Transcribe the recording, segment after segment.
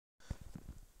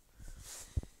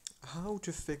How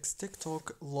to fix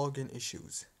TikTok login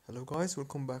issues. Hello guys,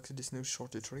 welcome back to this new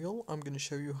short tutorial. I'm going to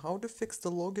show you how to fix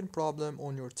the login problem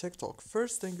on your TikTok.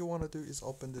 First thing you want to do is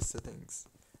open the settings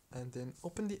and then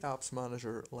open the apps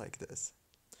manager like this.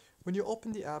 When you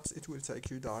open the apps, it will take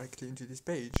you directly into this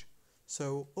page.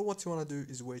 So all what you want to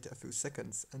do is wait a few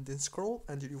seconds and then scroll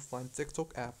until you find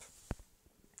TikTok app.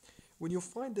 When you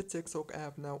find the TikTok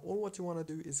app, now all what you want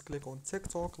to do is click on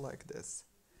TikTok like this.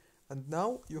 And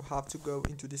now you have to go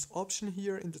into this option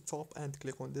here in the top and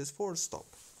click on this forward stop.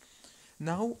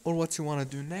 Now all what you want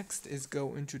to do next is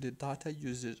go into the data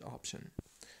usage option.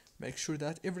 Make sure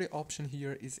that every option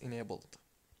here is enabled.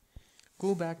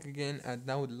 Go back again, and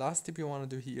now the last tip you want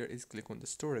to do here is click on the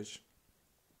storage.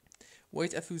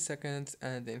 Wait a few seconds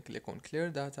and then click on clear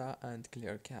data and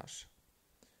clear cache.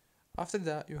 After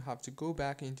that, you have to go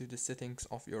back into the settings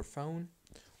of your phone,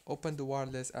 open the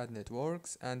wireless ad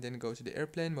networks, and then go to the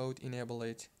airplane mode, enable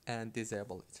it and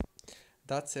disable it.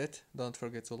 That's it. Don't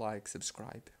forget to like,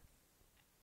 subscribe.